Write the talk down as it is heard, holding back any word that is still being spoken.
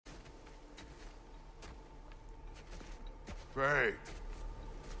Faye!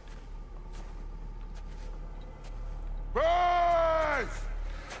 Faye!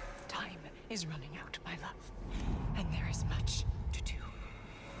 Time is running out, my love. And there is much to do.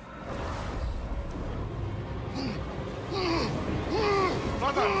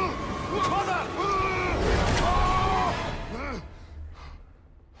 Mother! Mother!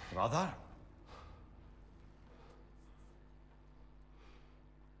 Brother?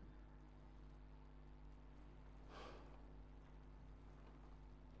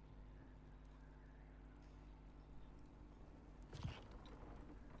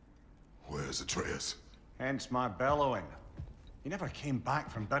 Where's Atreus? Hence my bellowing. He never came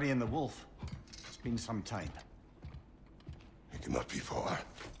back from burying the wolf. It's been some time. He cannot be far.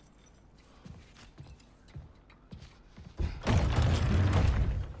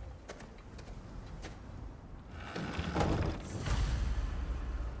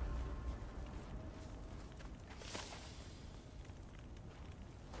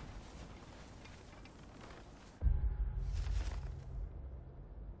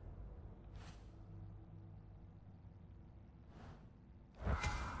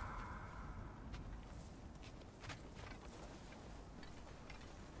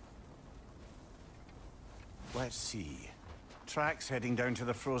 Let's see. Tracks heading down to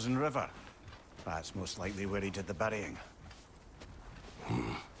the frozen river. That's most likely where he did the burying.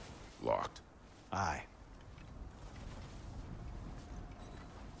 Locked. Aye.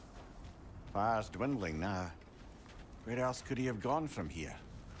 Fire's dwindling now. Where else could he have gone from here?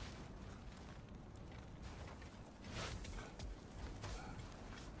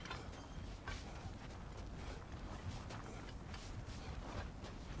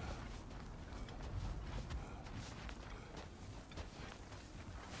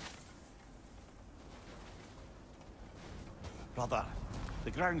 Brother, the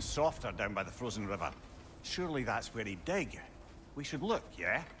ground's softer down by the frozen river. Surely that's where he'd dig. We should look,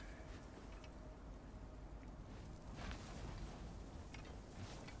 yeah?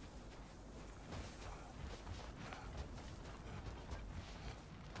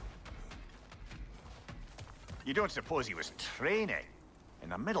 You don't suppose he was training in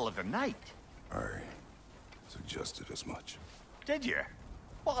the middle of the night? I suggested as much. Did you?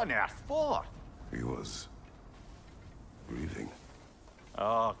 What on earth for? He was breathing.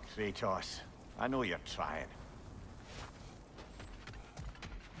 Oh, Kratos. I know you're trying.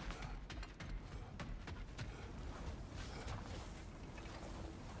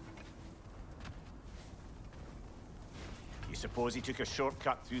 You suppose he took a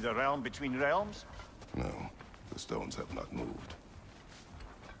shortcut through the realm between realms? No, the stones have not moved.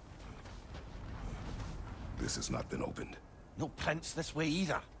 This has not been opened. No prints this way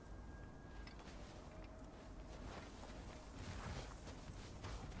either.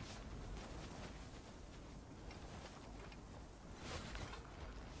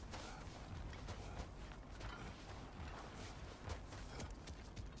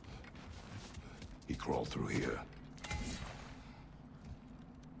 He crawled through here.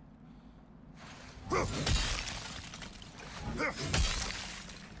 You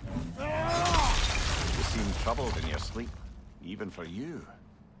seem troubled in your sleep, even for you.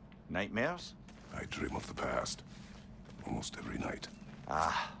 Nightmares? I dream of the past. Almost every night.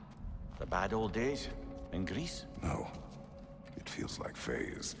 Ah, the bad old days in Greece? No. It feels like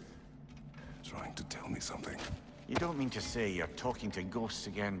Faye is trying to tell me something. You don't mean to say you're talking to ghosts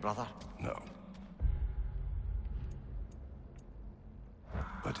again, brother? No.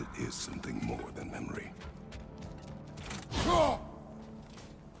 But it is something more than memory.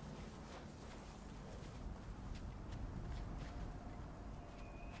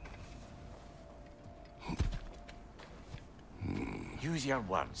 Use your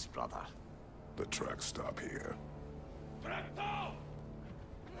words, brother. The tracks stop here.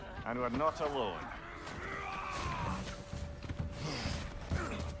 And we're not alone.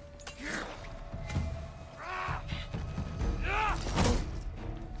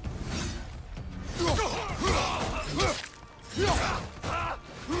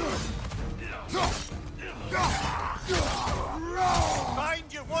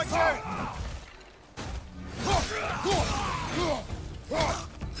 Find you, watch out!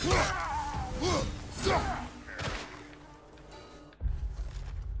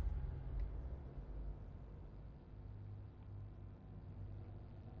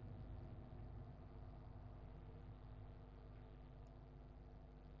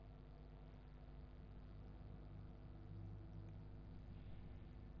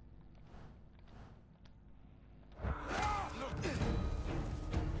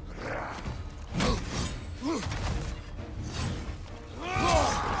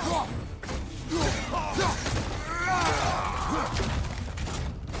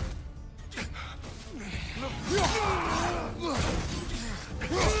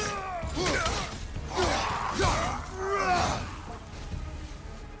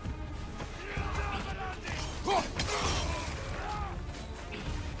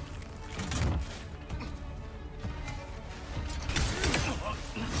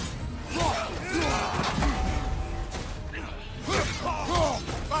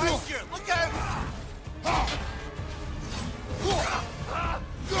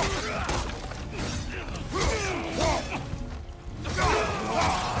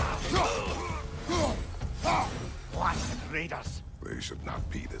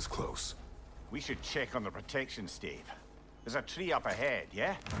 be this close. We should check on the protection stave. There's a tree up ahead,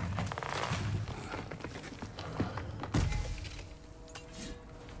 yeah?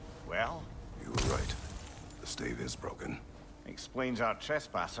 Well? You were right. The stave is broken. Explains our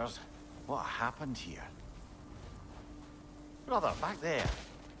trespassers. What happened here? Brother, back there.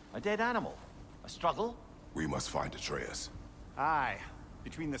 A dead animal. A struggle? We must find Atreus. Aye.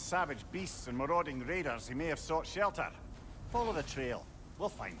 Between the savage beasts and marauding raiders, he may have sought shelter. Follow the trail. We'll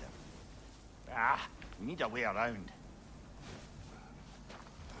find him. Ah, we need a way around.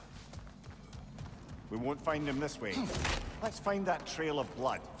 We won't find him this way. Let's find that trail of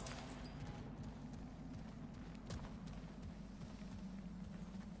blood.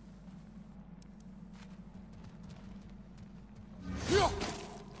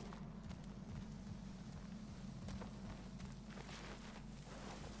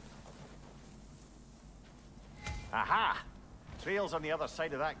 Aha! Trail's on the other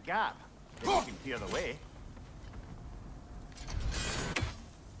side of that gap. If you can clear the way.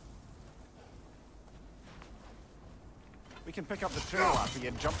 We can pick up the trail after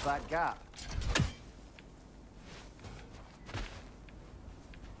you jump that gap.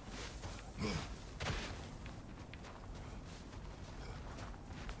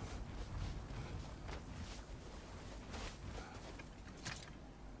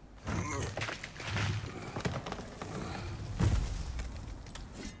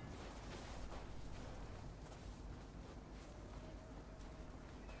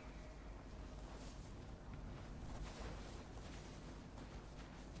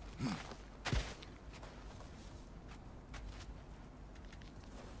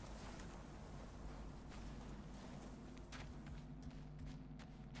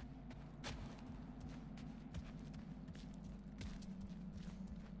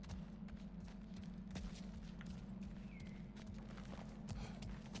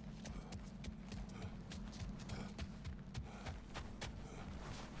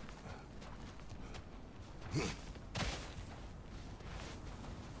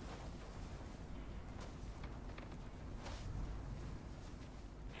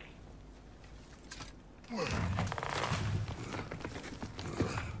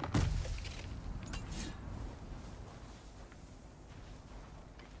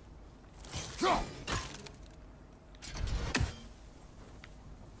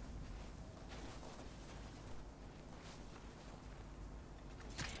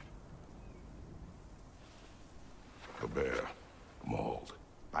 A bear. Mauled.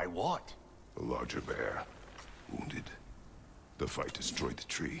 By what? A larger bear. Wounded. The fight destroyed the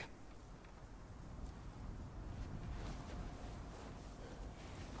tree.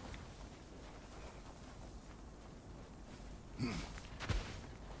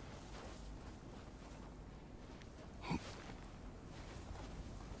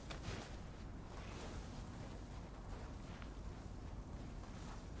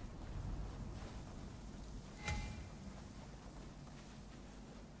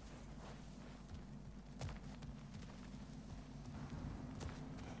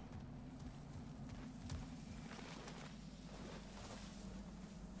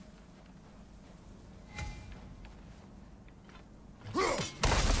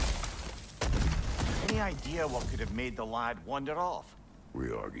 Any idea what could have made the lad wander off?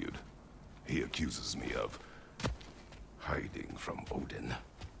 We argued. He accuses me of hiding from Odin.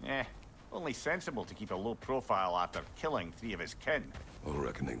 Only sensible to keep a low profile after killing 3 of his kin. A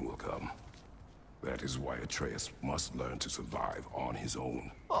reckoning will come. That is why Atreus must learn to survive on his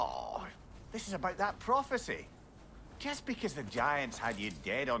own. Oh, this is about that prophecy. Just because the giants had you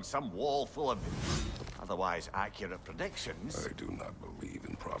dead on some wall full of otherwise accurate predictions. I do not believe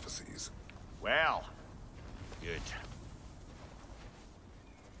in prophecies. Well, good.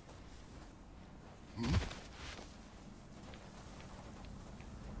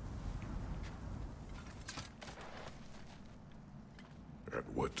 And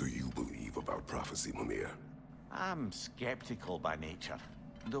what do you believe about prophecy, Mimir? I'm skeptical by nature,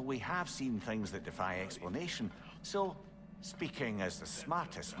 though we have seen things that defy explanation. So, speaking as the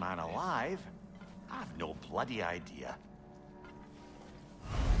smartest man alive, I've no bloody idea.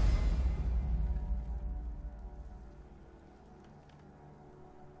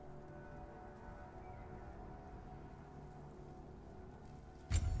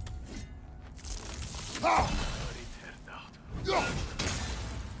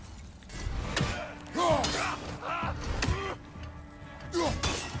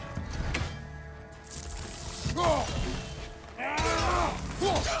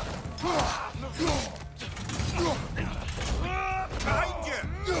 Behind you!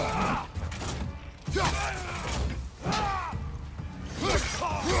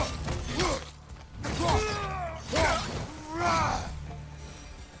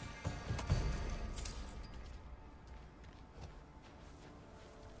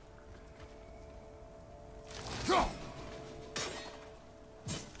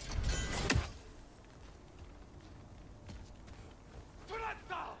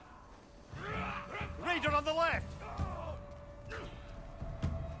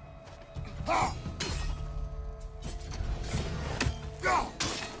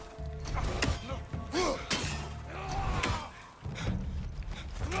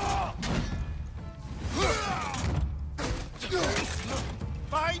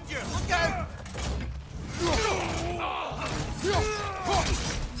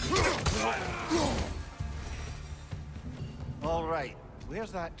 All right,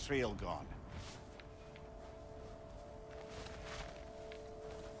 where's that trail gone?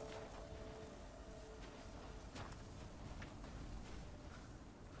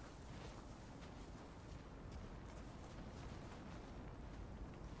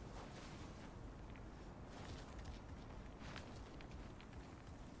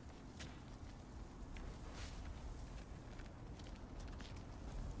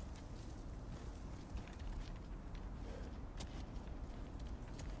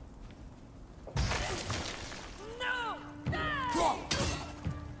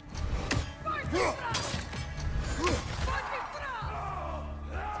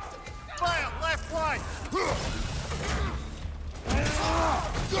 Fire! Left flank!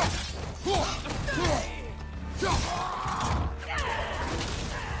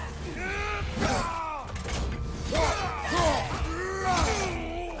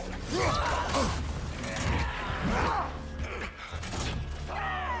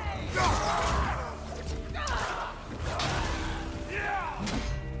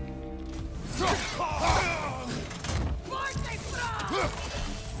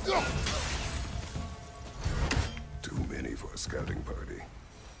 Too many for a scouting party.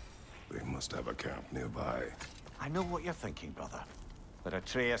 They must have a camp nearby. I know what you're thinking, brother. But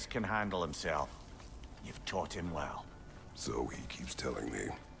Atreus can handle himself. You've taught him well. So he keeps telling me.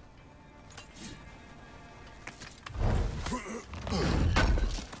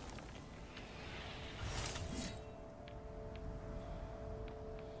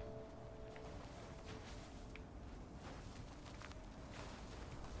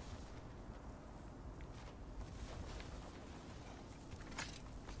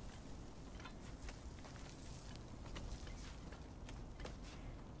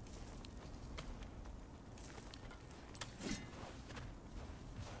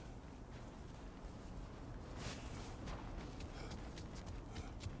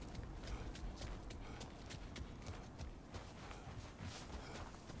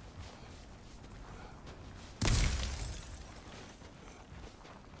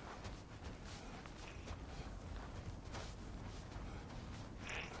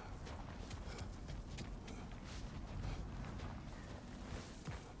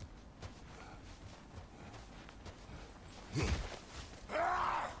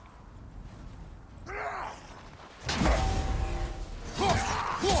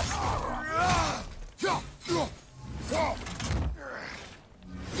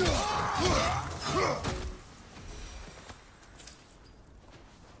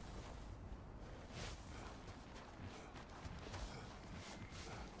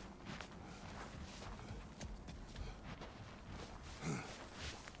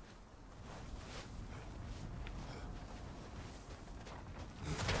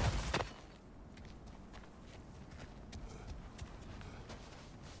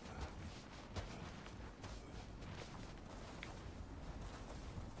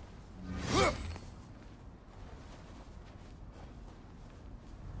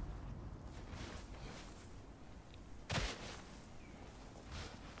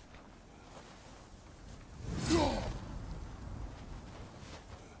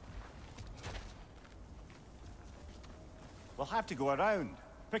 We'll have to go around.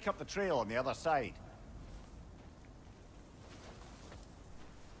 Pick up the trail on the other side.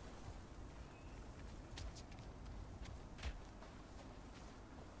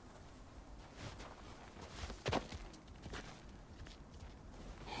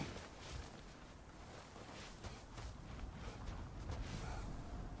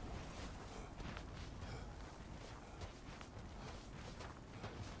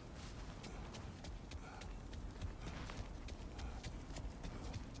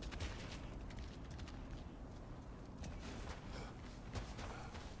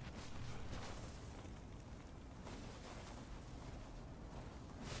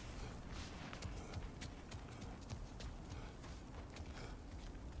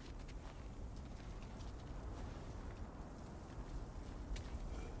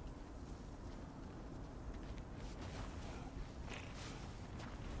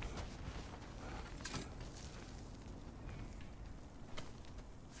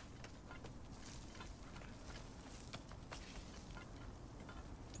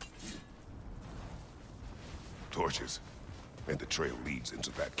 Torches. And the trail leads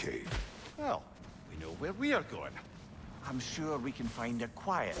into that cave. Well, we know where we are going. I'm sure we can find a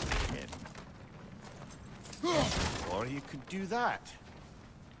quiet way in. Or you could do that.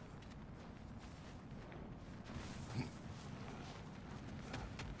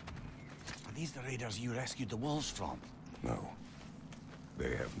 Are these the raiders you rescued the wolves from? No.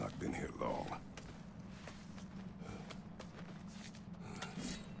 They have not been here long.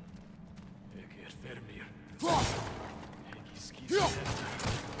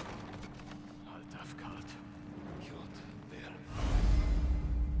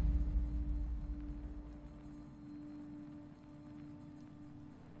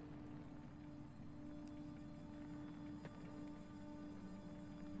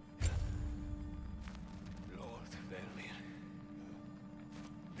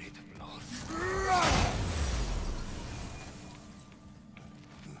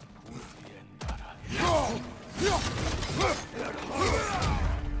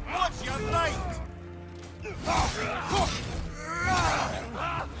 What's your right?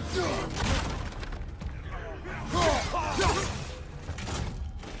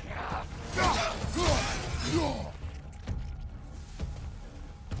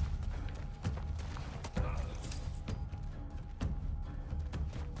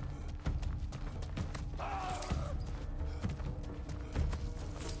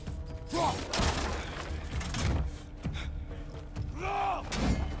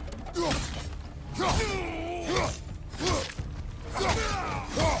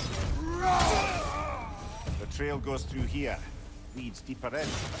 The trail goes through here. Leads deeper in.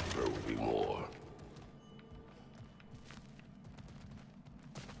 There will be more.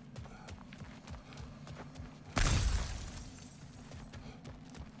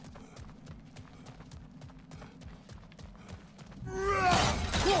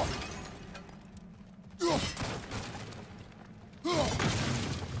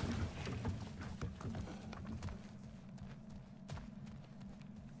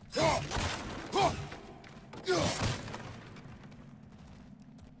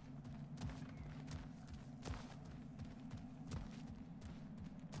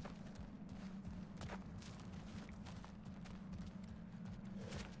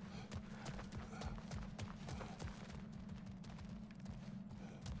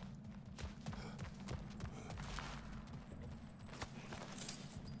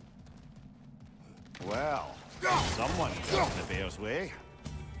 Well, someone got in the bear's way.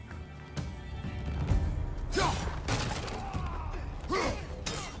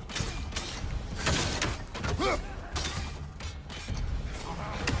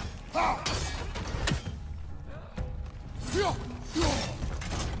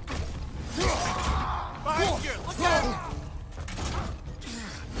 Behind you! Look out!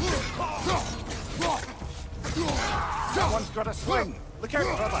 That one's got a swing. Look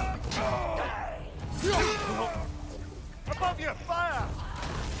out, brother. Above you, fire!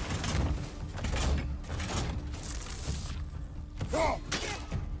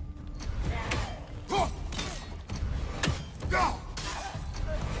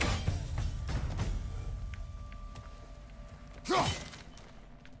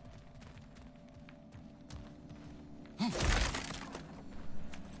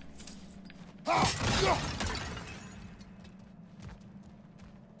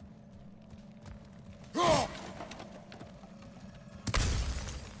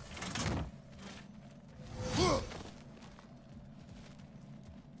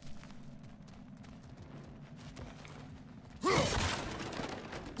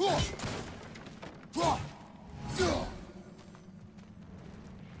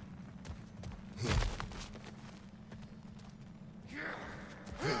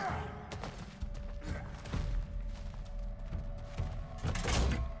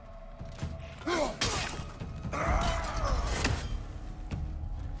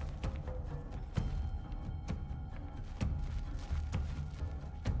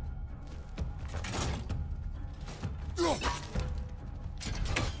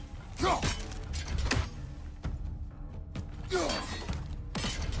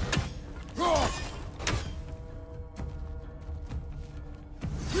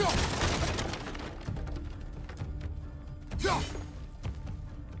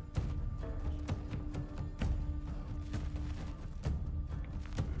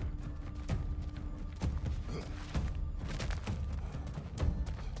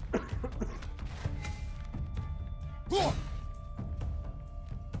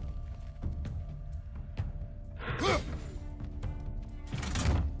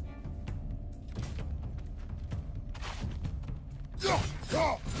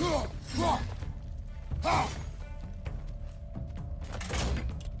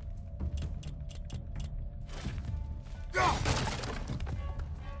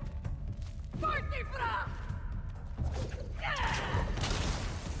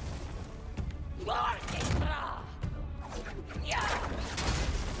 Yeah!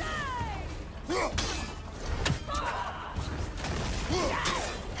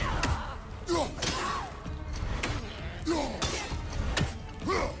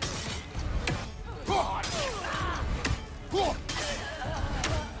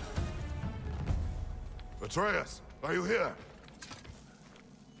 Atreus, are you here?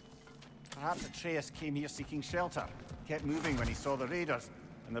 Perhaps Atreus came here seeking shelter. Kept moving when he saw the raiders,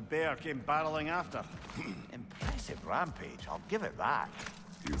 and the bear came barreling after. Impressive rampage, I'll give it that.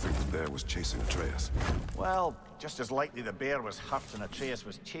 You think the bear was chasing Atreus? Well, just as likely the bear was hurt and Atreus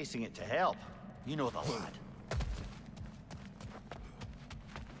was chasing it to help. You know the lad.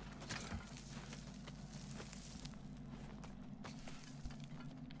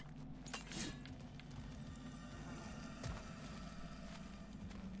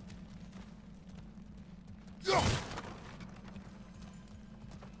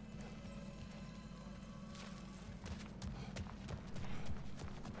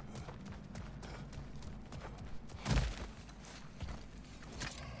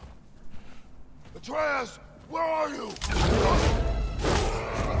 Atreus, where are you?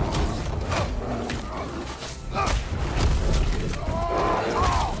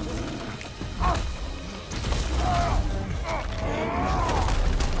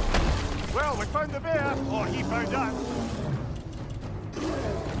 Well, we found the bear, or he found us.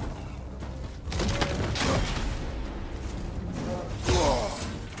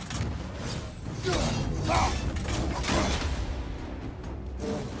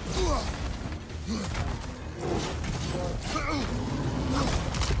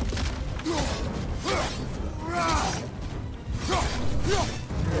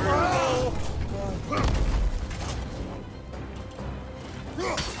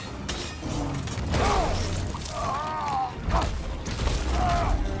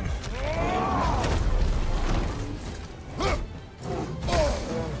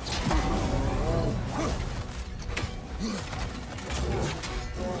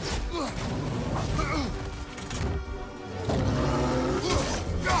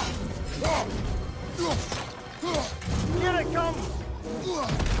 Here it comes!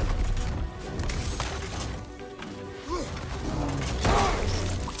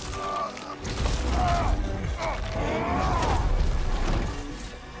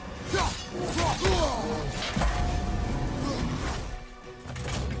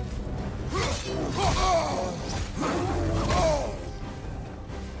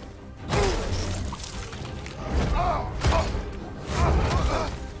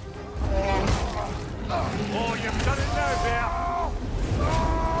 Oh, you've done it now, bear!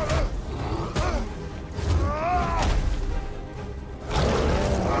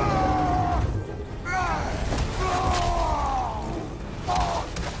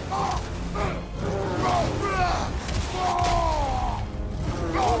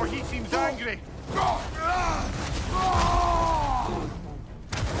 Oh, he seems angry.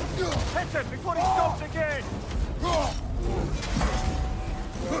 Hit him before he stops again!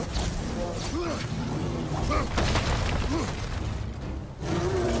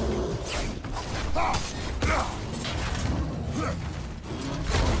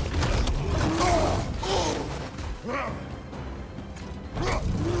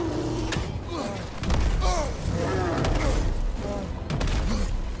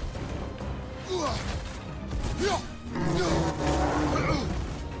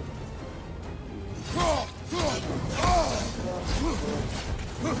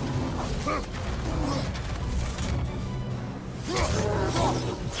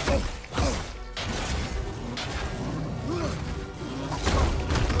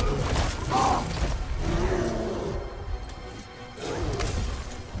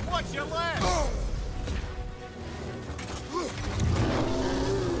 Watch your left!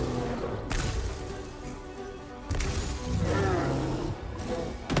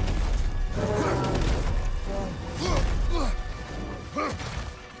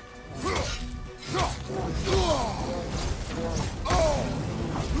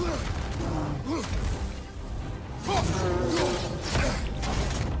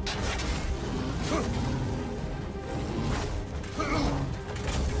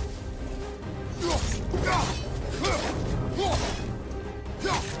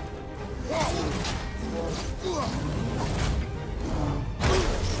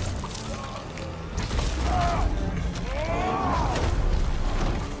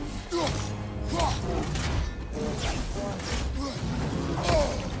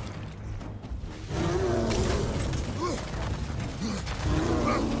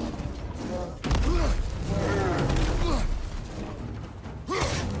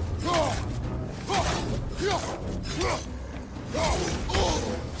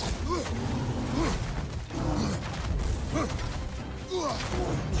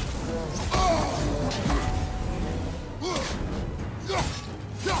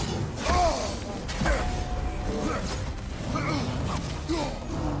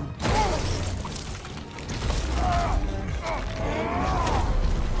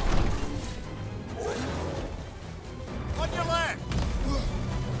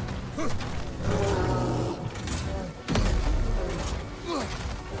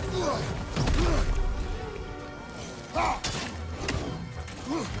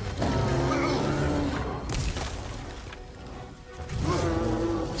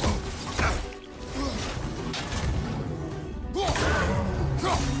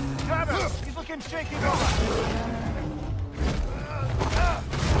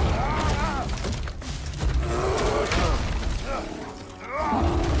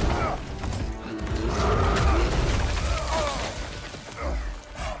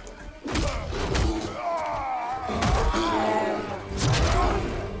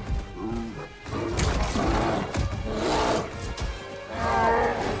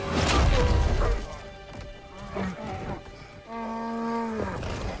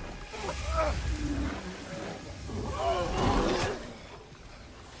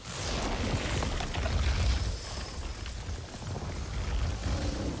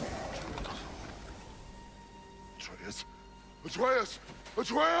 Atreus!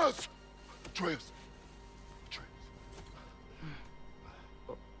 Atreus! Atreus! Atreus.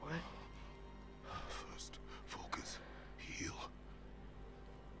 What? First, focus. Heal.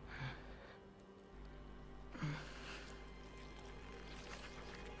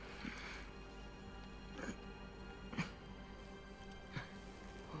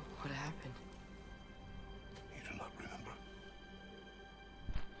 What happened? You do not remember.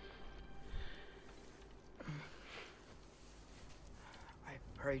 I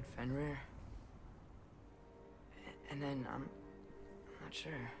prayed Fenrir. And then I'm not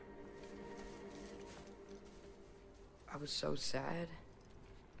sure. I was so sad.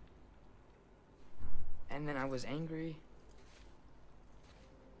 And then I was angry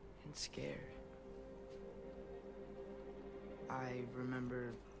and scared. I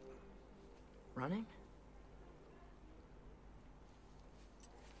remember running.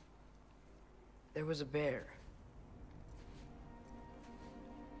 There was a bear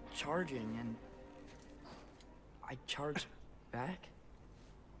charging, and I charged back.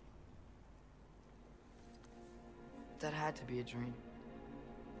 That had to be a dream.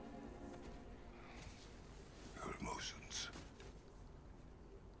 Your emotions.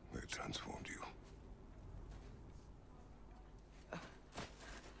 They transformed you.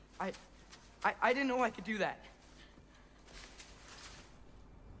 I didn't know I could do that.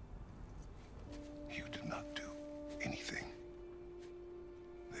 You did not do anything.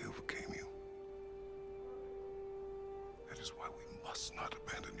 They overcame you. That is why we must not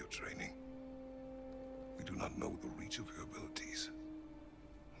abandon your training. We do not know the reach of your abilities.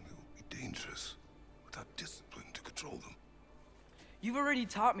 They will be dangerous without discipline to control them. You've already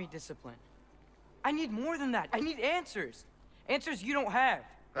taught me discipline. I need more than that. I need answers. Answers you don't have.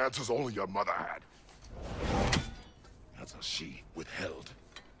 Answers only your mother had. Answers she withheld.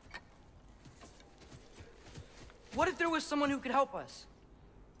 What if there was someone who could help us?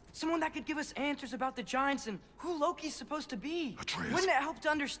 Someone that could give us answers about the giants and who Loki's supposed to be. Atreus. Wouldn't it help to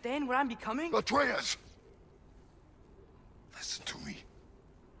understand what I'm becoming? Atreus! Listen to me.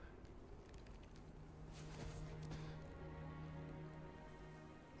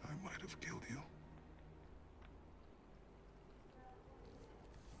 I might have killed you.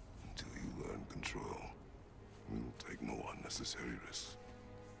 Until you learn control, we will take no unnecessary risks.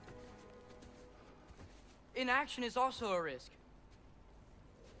 Inaction is also a risk.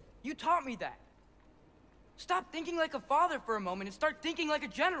 You taught me that. Stop thinking like a father for a moment and start thinking like a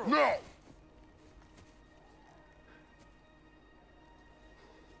general. No!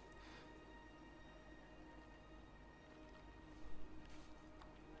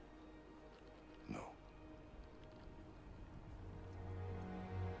 No.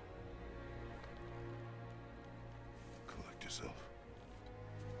 Collect yourself.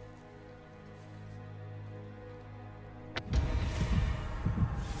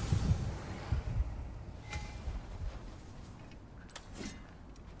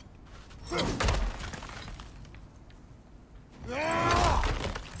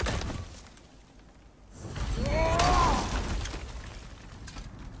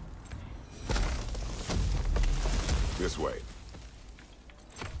 This way.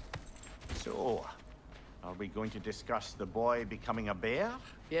 So, are we going to discuss the boy becoming a bear?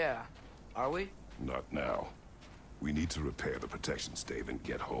 Yeah, are we? Not now. We need to repair the protection stave and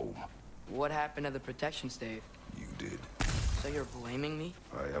get home. What happened to the protection stave? You did. So you're blaming me?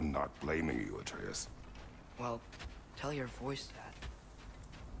 I am not blaming you, Atreus. Well, tell your voice that.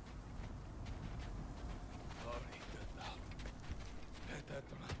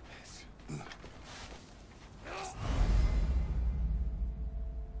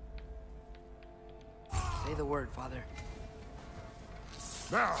 Say the word, Father.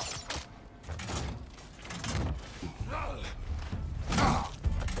 Now!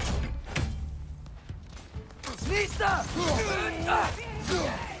 Lisa!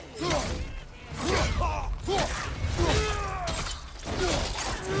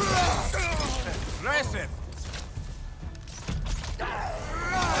 Impressive!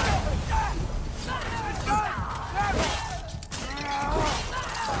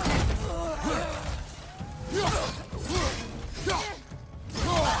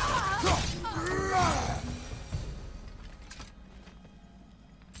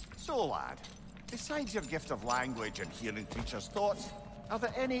 So, lad, besides your gift of language and hearing creatures' thoughts, are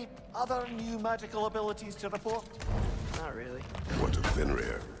there any other new magical abilities to report? Not really. What of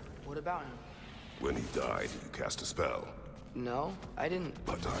Fenrir? What about him? When he died, you cast a spell. No, I didn't.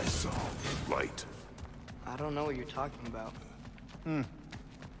 But I saw light. I don't know what you're talking about.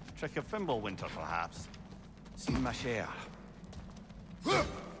 Trick of Fimbulwinter, perhaps? Seen my share.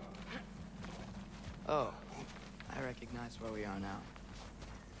 Oh, I I recognize where we are now.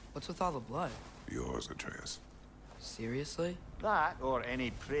 What's with all the blood? Yours, Atreus. Seriously? That, or any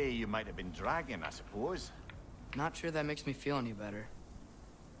prey you might have been dragging, I suppose. Not sure that makes me feel any better.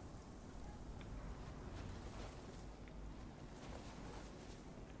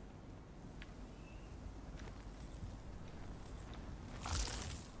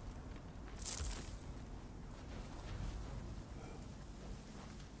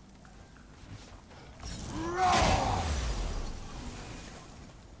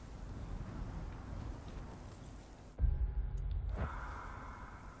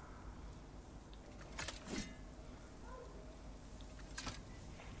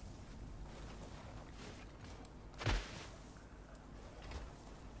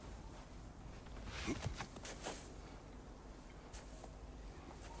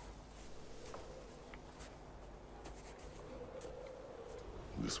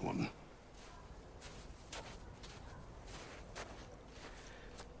 This one.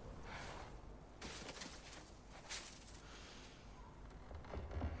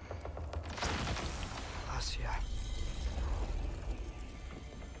 Asia.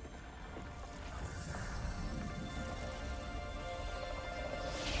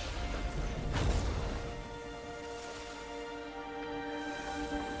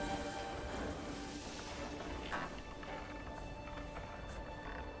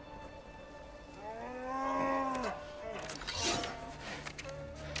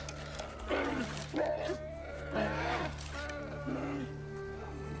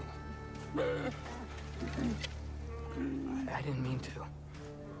 I didn't mean to.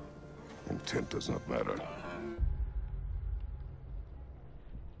 Intent does not matter.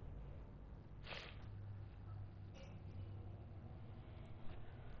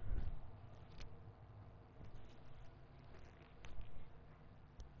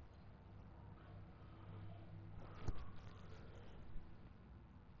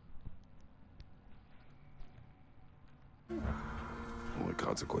 Only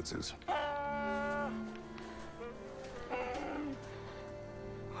consequences.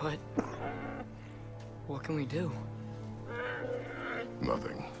 What can we do?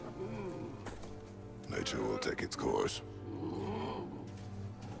 Nothing. Nature will take its course.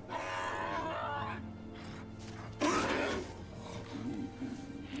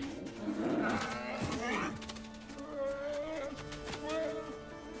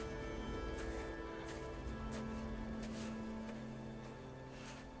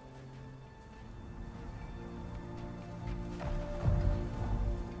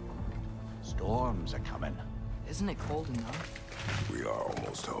 Storms are coming. Isn't it cold enough? We are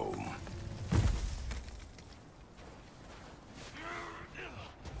almost home.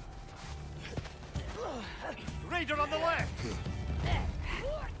 Raider on the left!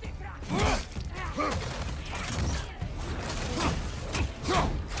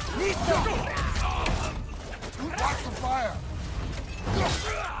 Watch the fire!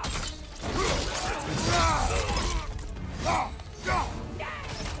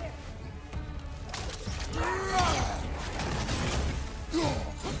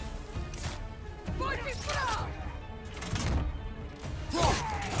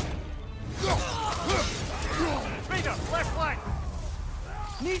 Raider, left flank!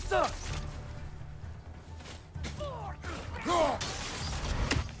 Nista!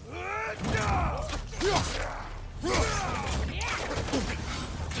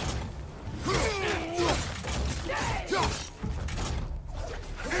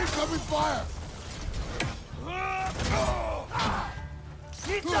 Incoming fire!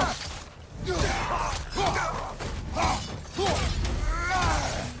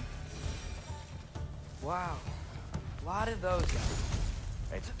 Wow. A lot of those guys.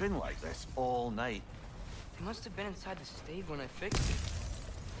 It's been like this all night. They must have been inside the stave when I fixed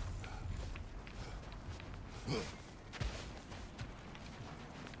it.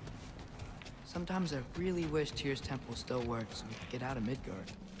 Sometimes I really wish Tyr's temple still worked so we could get out of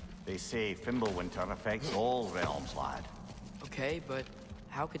Midgard. They say Fimbulwinter affects all realms, lad. Okay, but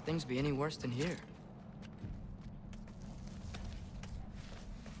how could things be any worse than here?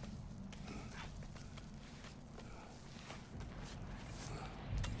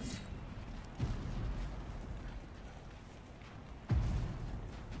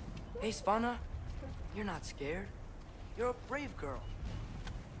 Hey, Svanna. You're not scared. You're a brave girl.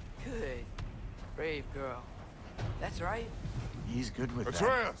 Good. Brave girl. That's right. He's good with that.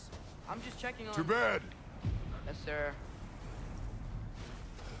 Atreus! I'm just checking on... To bed! Yes, sir.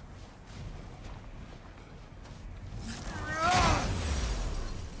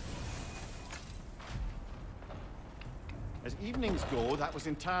 As evenings go, that was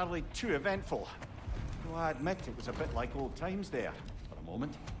entirely too eventful. Though I admit it was a bit like old times there, for a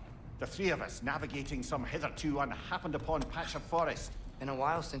moment. The three of us navigating some hitherto unhappened upon patch of forest. Been a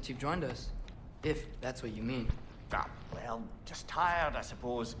while since you've joined us. If that's what you mean. Ah, well, just tired, I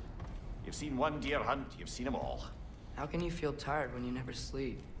suppose. You've seen one deer hunt, you've seen them all. How can you feel tired when you never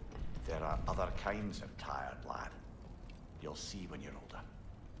sleep? There are other kinds of tired, lad. You'll see when you're older.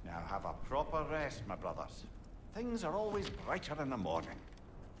 Now have a proper rest, my brothers. Things are always brighter in the morning.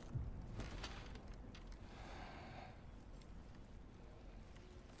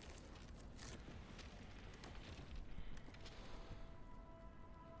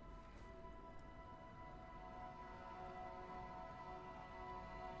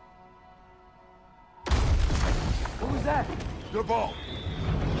 What was that? The ball!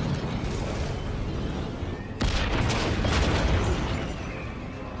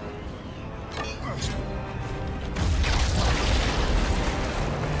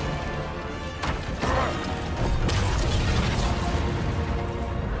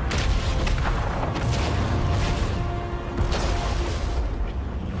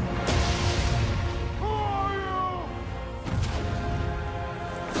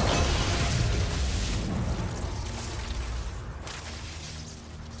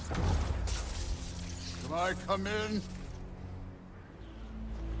 Can I come in?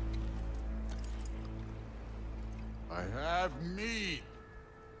 I have meat.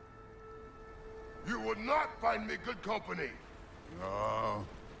 You would not find me good company. No.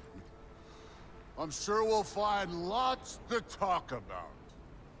 I'm sure we'll find lots to talk about.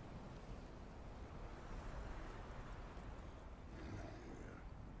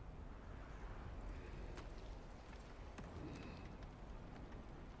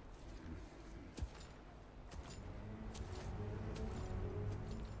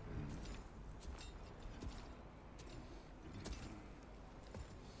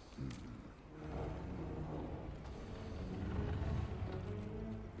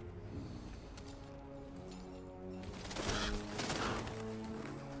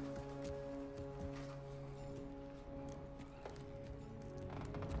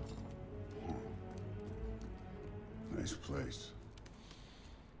 Nice place.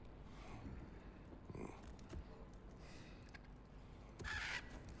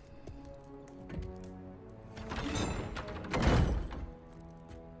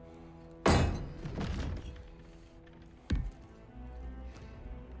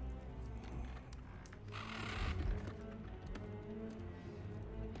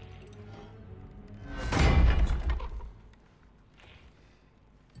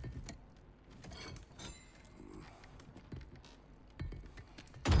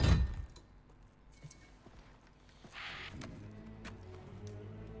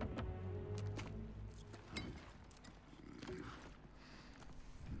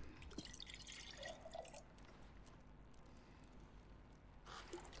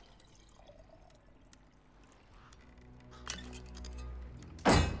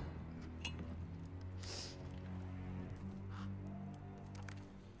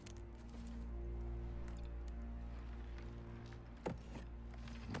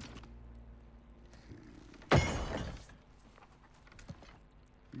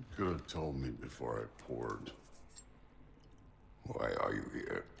 You could have told me before I poured. Why are you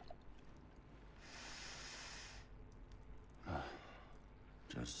here?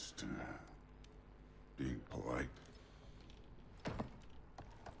 Just, being polite.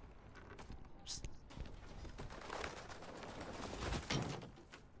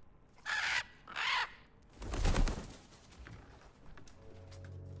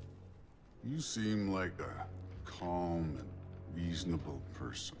 You seem like a calm and reasonable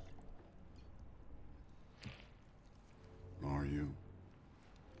person. Are you?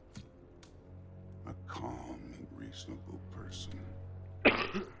 A calm and reasonable person.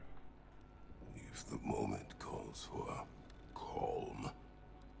 If the moment calls for calm.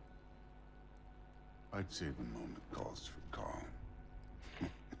 I'd say the moment calls for calm.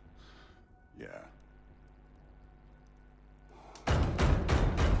 Yeah.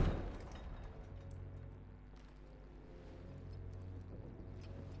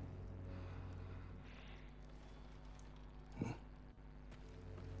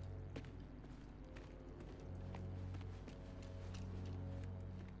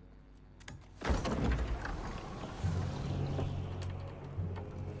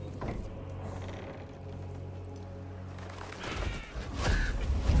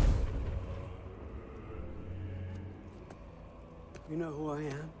 You know who I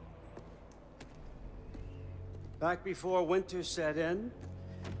am? Back before winter set in,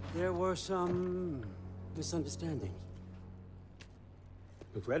 there were some misunderstandings.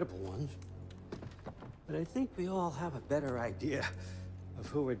 Regrettable ones. But I think we all have a better idea of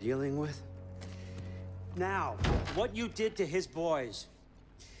who we're dealing with. Now, what you did to his boys.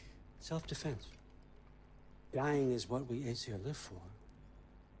 Self-defense. Dying is what we Aesir live for.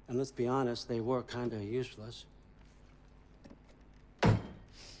 And let's be honest, they were kinda useless.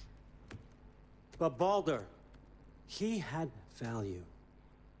 But Baldur, he had value.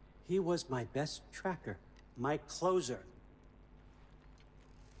 He was my best tracker, my closer.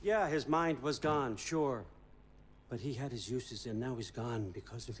 Yeah, his mind was gone, sure. But he had his uses, and now he's gone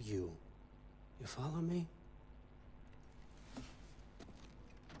because of you. You follow me?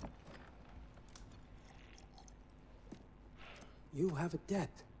 You have a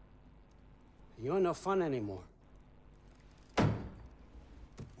debt. You're no fun anymore.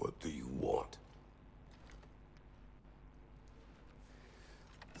 What do you want?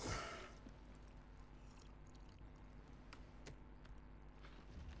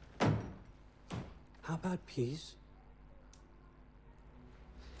 How about peace?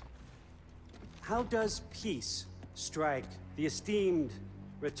 How does peace strike the esteemed,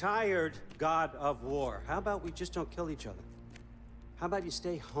 retired god of war? How about we just don't kill each other? How about you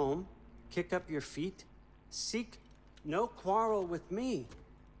stay home, kick up your feet, seek no quarrel with me,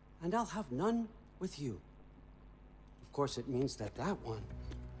 and I'll have none with you. Of course, it means that that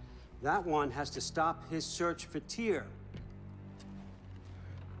one has to stop his search for Tyr.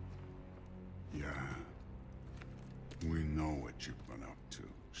 Yeah. We know what you've been up to.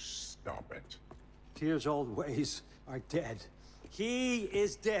 Stop it. Tyr's old ways are dead. He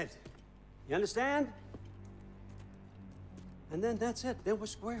is dead. You understand? And then that's it. Then we're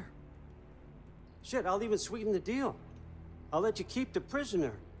square. Shit, I'll even sweeten the deal. I'll let you keep the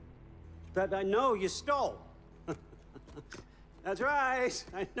prisoner that I know you stole. That's right.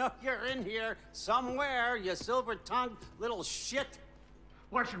 I know you're in here somewhere, you silver-tongued little shit.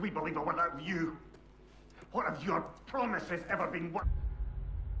 Why should we believe a word out of you? What have your promises ever been worth?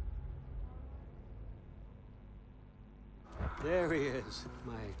 There he is,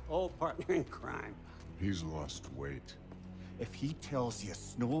 my old partner in crime. He's lost weight. If he tells you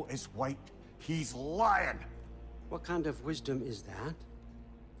snow is white, he's lying. What kind of wisdom is that?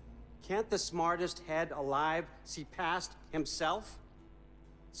 Can't the smartest head alive see past himself?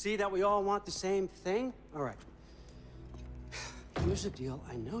 See that we all want the same thing? All right. Here's a deal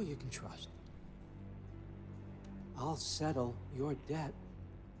I know you can trust. I'll settle your debt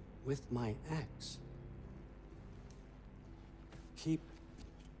with my ex. Keep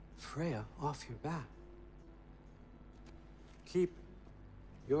Freya off your back. Keep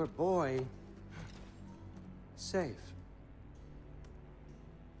your boy safe.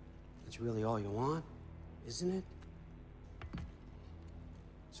 That's really all you want, isn't it?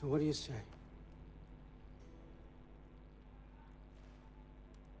 So what do you say?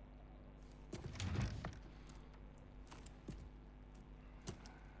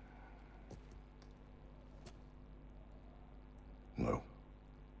 No.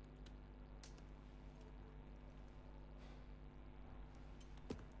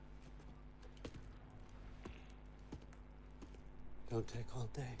 Don't take all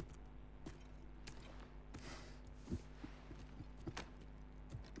day.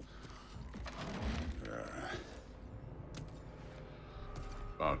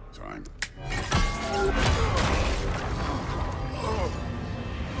 About time.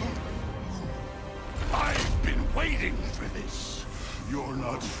 I've been waiting for this. You're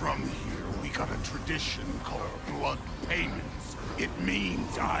not from here. We got a tradition called blood payments. It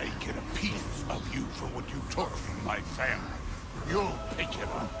means I get a piece of you for what you took from my family. You'll pick it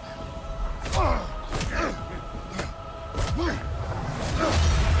up.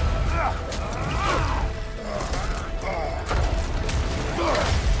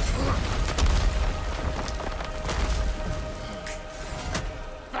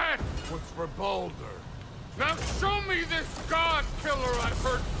 That was for Baldur. Now show me this god killer I've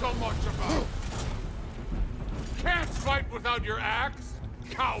heard so much about. Can't fight without your axe,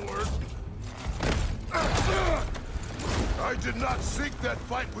 coward. I did not seek that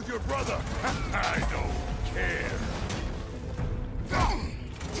fight with your brother. I don't care.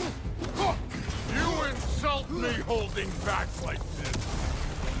 You insult me holding back like this.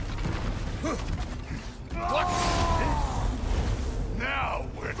 What's this? Now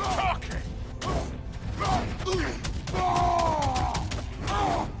we're talking.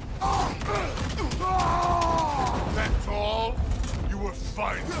 That's all? You were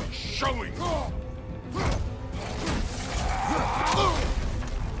finally showing me.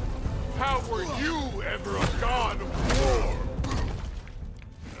 How were you ever a god of war?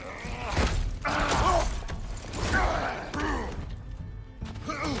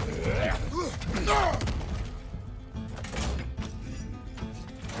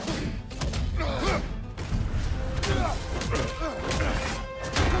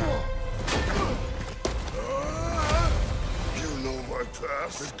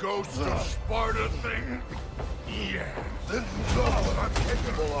 The ghost of Sparta thing? Yeah, this is all what I'm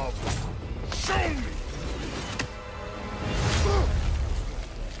capable of. Show me!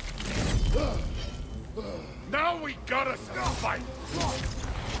 Now we gotta fight!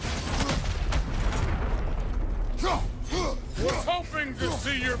 Was hoping to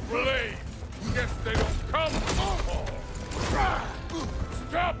see your blade. Guess they don't come anymore.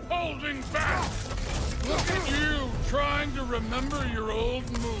 Stop holding back! Look at you, trying to remember your old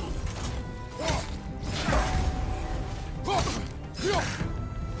move.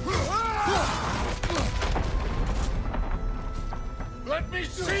 Let me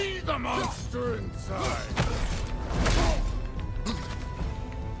see the monster inside!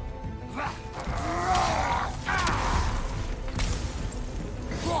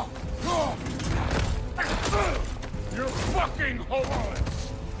 You're fucking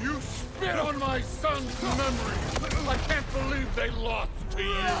hopeless! You spit on my son's memory! I can't believe they lost to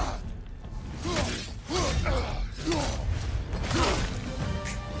you!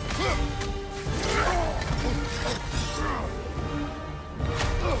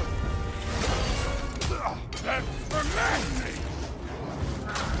 That's for maddening!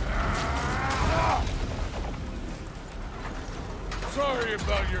 Sorry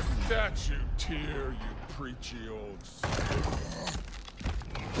about your statue, Tyr, you preachy old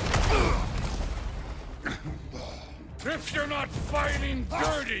If you're not fighting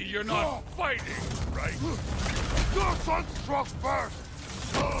dirty, you're not fighting, right? Your son struck first!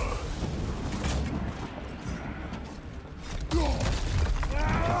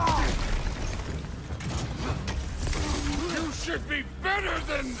 You should be better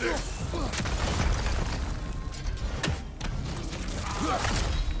than this!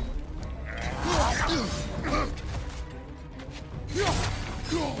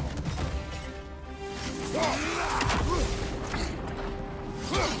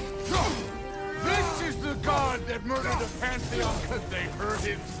 This is the god that murdered the Pantheon because they hurt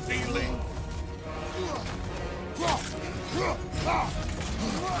his feelings?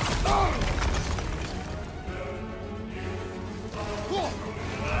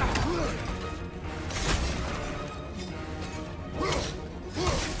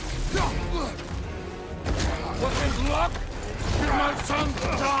 Was it luck? Did my son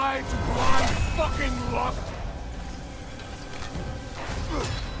die to blind fucking luck?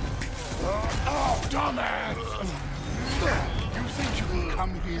 Dumbass! You think you can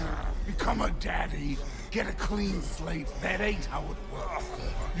come here, become a daddy, get a clean slate? That ain't how it works.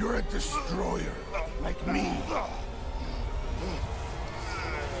 You're a destroyer, like me.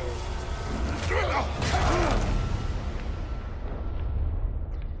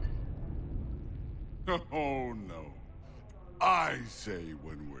 Oh no. I say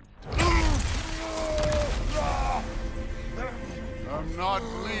when we're done. I'm not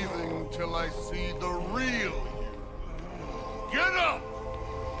leaving till I see the real you. Get up!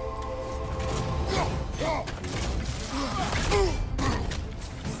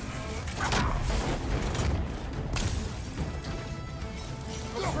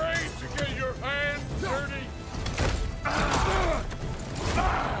 Afraid to get your hands dirty?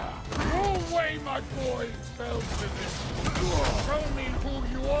 No way my boy fell to this. Show me who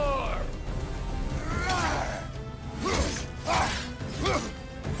you are.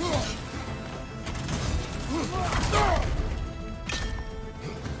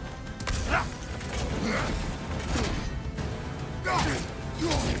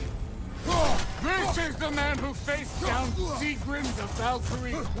 This is the man who faced down Sigrun, the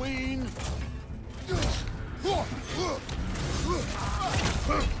Valkyrie Queen.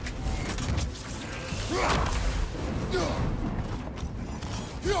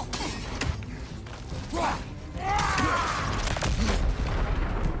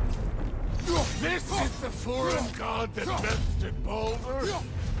 This is the foreign god that bested Baldur?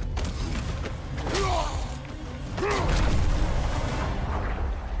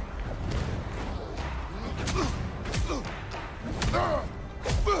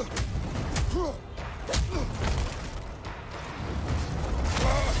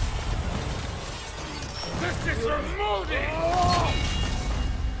 This is your Modi!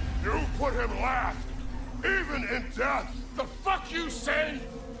 You put him last, even in death. The fuck you say?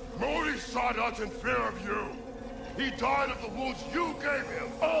 Modi shot us in fear of you. He died of the wounds you gave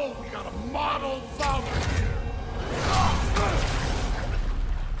him. Oh, we got a model father here.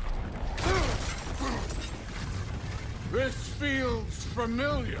 This feels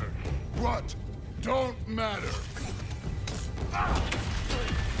familiar. What? Don't matter.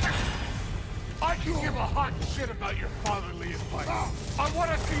 I can give a hot shit about your fatherly advice. I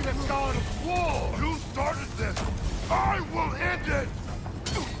want to see the god of war. You started this. I will end it.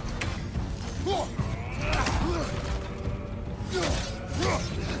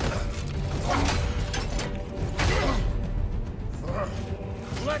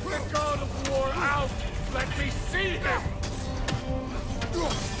 Let the god of war out! Let me see him!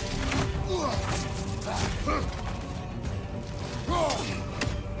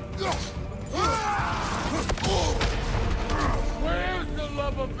 Where's the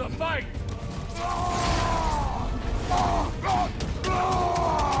love of the fight?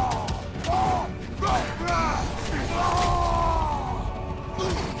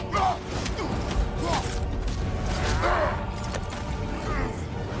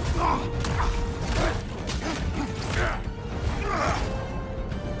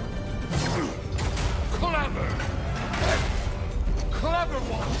 Clever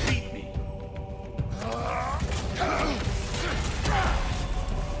won't beat me.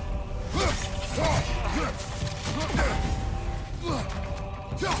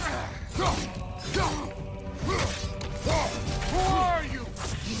 Who are you?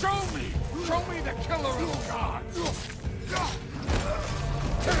 Show me! Show me the killer of gods!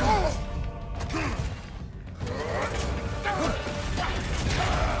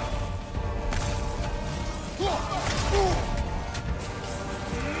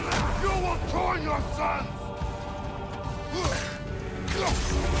 You will join your sons!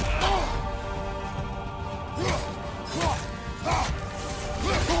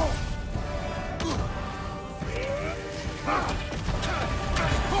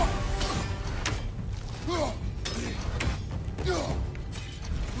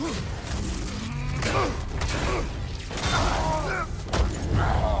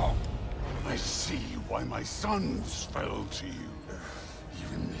 I see why my sons fell to you.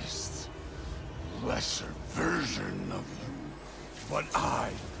 Even this lesser version of you. But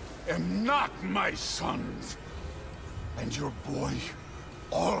I am not my sons. And your boy,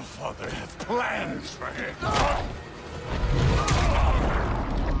 Allfather, has plans for him.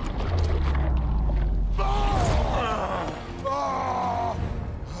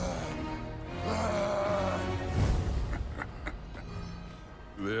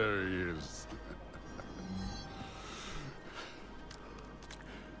 There he is.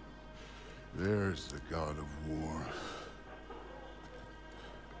 There's the god of war.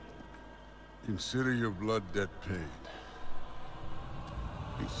 Consider your blood debt paid.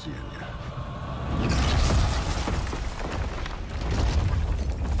 Be seeing you.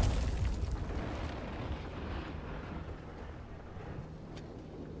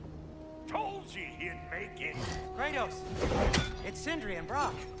 Told you he'd make it. Kratos! It's Sindri and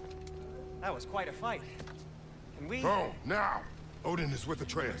Brock. That was quite a fight. Can we... Oh, now! Odin is with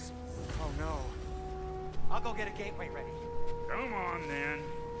Atreus. Oh, no. I'll go get a gateway ready. Come on, then.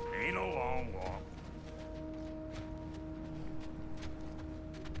 Ain't a long walk.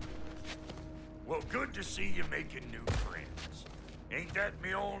 Well, good to see you making new friends. Ain't that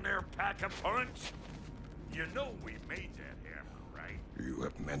me old there pack a punch? You know we made that hammer, right? You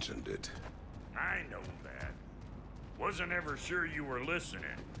have mentioned it. I know that. Wasn't ever sure you were listening.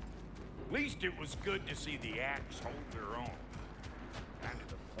 At least it was good to see the axe hold their own. Kind of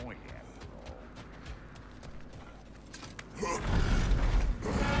the point, after all.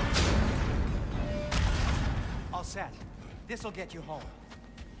 All set. This'll get you home.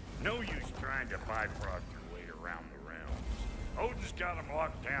 No use trying to bifrost your way around the realms. Odin's got them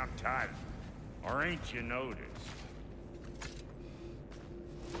locked down tight. Or ain't you noticed?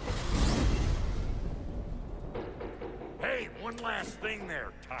 Hey, one last thing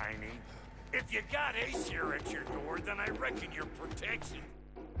there, Tiny. If you got Aesir at your door, then I reckon your protection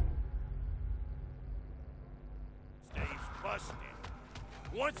stays busted.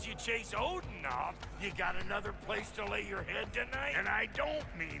 Once you chase Odin off, you got another place to lay your head tonight? And I don't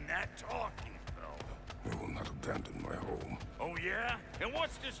mean that talking, though. I will not abandon my home. Oh, yeah? And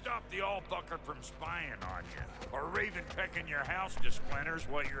what's to stop the Allfucker from spying on you? Or Raven pecking your house to splinters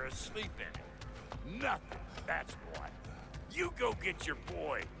while you're asleep in it? Nothing, that's what. You go get your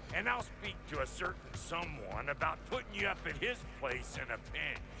boy, and I'll speak to a certain someone about putting you up at his place in a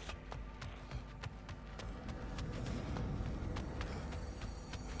pinch.